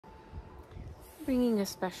Bringing a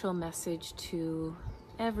special message to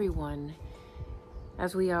everyone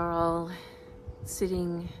as we are all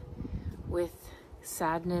sitting with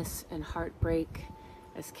sadness and heartbreak,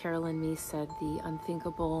 as Carolyn Mee said, the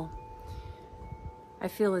unthinkable. I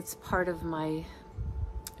feel it's part of my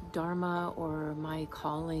dharma or my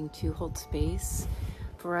calling to hold space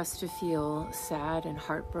for us to feel sad and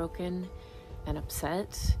heartbroken and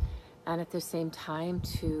upset, and at the same time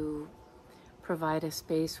to provide a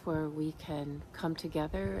space where we can come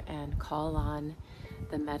together and call on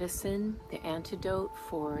the medicine, the antidote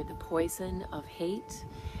for the poison of hate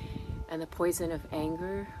and the poison of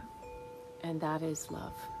anger, and that is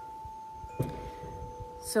love.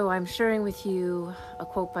 So I'm sharing with you a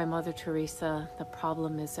quote by Mother Teresa. The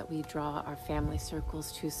problem is that we draw our family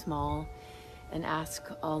circles too small, and ask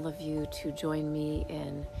all of you to join me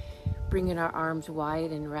in bringing our arms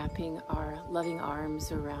wide and wrapping our loving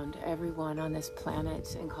arms around everyone on this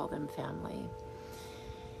planet and call them family.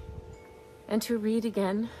 And to read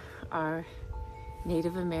again our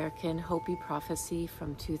Native American Hopi prophecy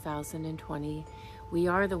from 2020, we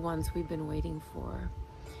are the ones we've been waiting for.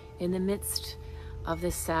 In the midst of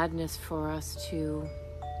this sadness, for us to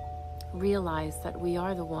realize that we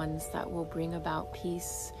are the ones that will bring about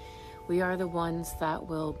peace. We are the ones that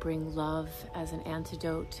will bring love as an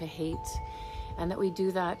antidote to hate, and that we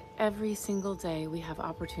do that every single day. We have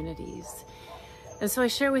opportunities. And so I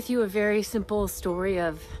share with you a very simple story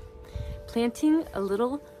of planting a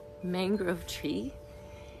little mangrove tree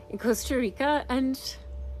in Costa Rica, and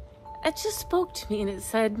it just spoke to me, and it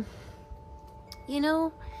said, you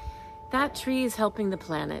know, that tree is helping the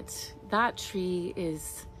planet. That tree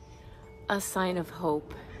is a sign of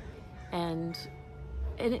hope. And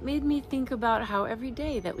it made me think about how every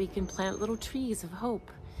day that we can plant little trees of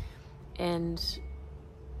hope. And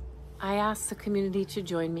I asked the community to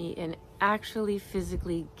join me in actually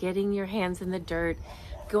physically getting your hands in the dirt,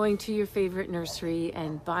 going to your favorite nursery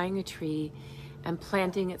and buying a tree and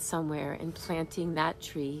planting it somewhere, and planting that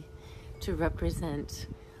tree to represent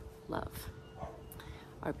love.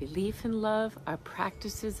 Our belief in love, our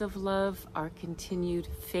practices of love, our continued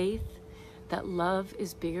faith that love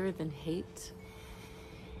is bigger than hate.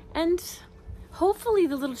 And hopefully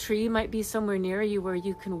the little tree might be somewhere near you where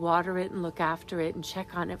you can water it and look after it and check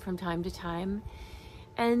on it from time to time.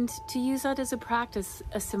 And to use that as a practice,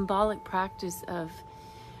 a symbolic practice of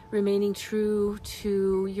remaining true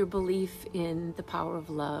to your belief in the power of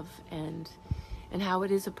love and how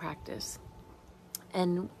it is a practice.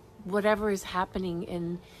 And whatever is happening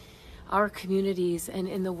in our communities and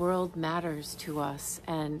in the world matters to us,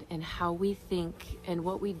 and how we think and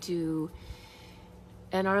what we do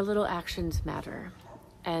and our little actions matter.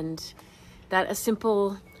 And that a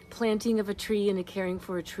simple planting of a tree and a caring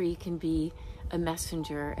for a tree can be a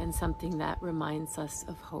messenger and something that reminds us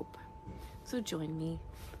of hope. So join me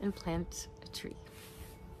and plant a tree.